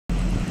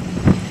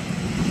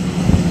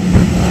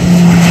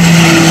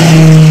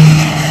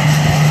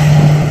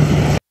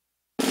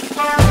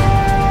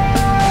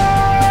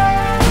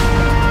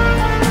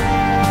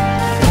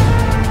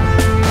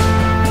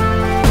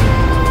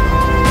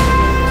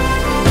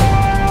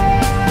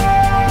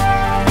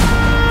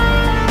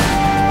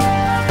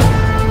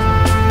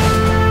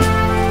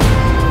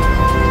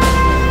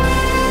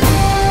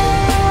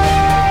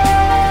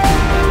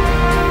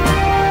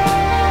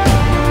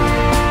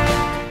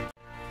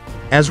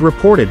As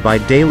reported by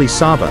Daily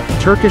Sabah,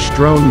 Turkish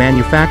drone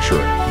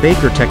manufacturer,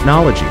 Baykar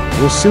Technology,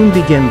 will soon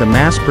begin the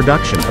mass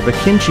production of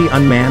Akinci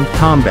unmanned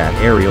combat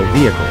aerial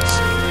vehicles.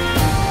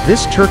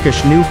 This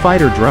Turkish new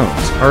fighter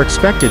drones are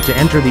expected to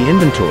enter the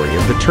inventory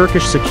of the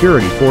Turkish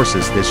security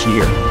forces this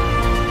year.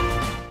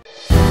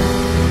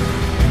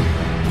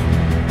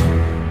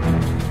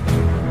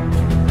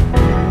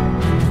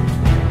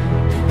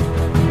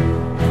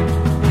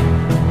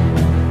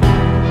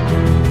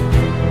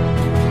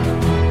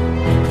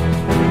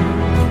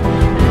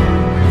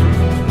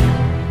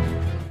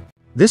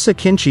 This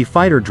Akinci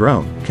Fighter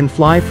drone can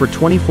fly for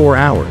 24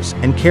 hours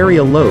and carry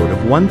a load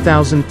of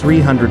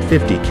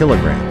 1,350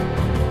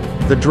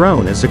 kg. The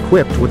drone is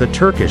equipped with a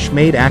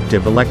Turkish-made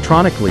active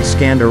electronically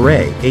scanned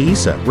array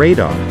AESA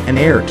radar and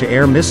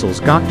air-to-air missiles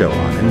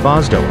Gokdogan and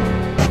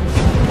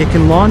Bozdogan. It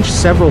can launch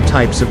several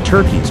types of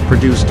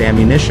Turkish-produced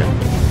ammunition.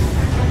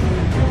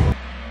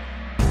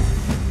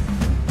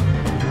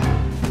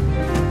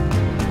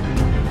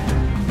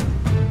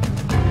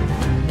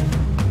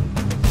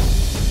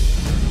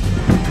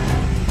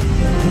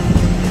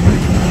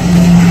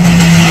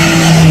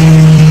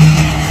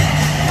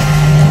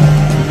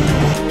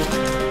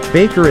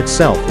 Baykar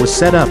itself was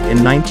set up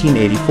in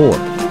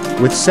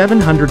 1984. With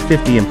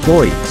 750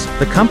 employees,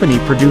 the company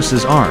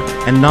produces armed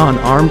and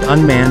non-armed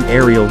unmanned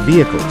aerial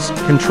vehicles,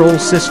 control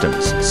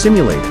systems,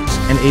 simulators,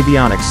 and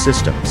avionics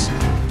systems.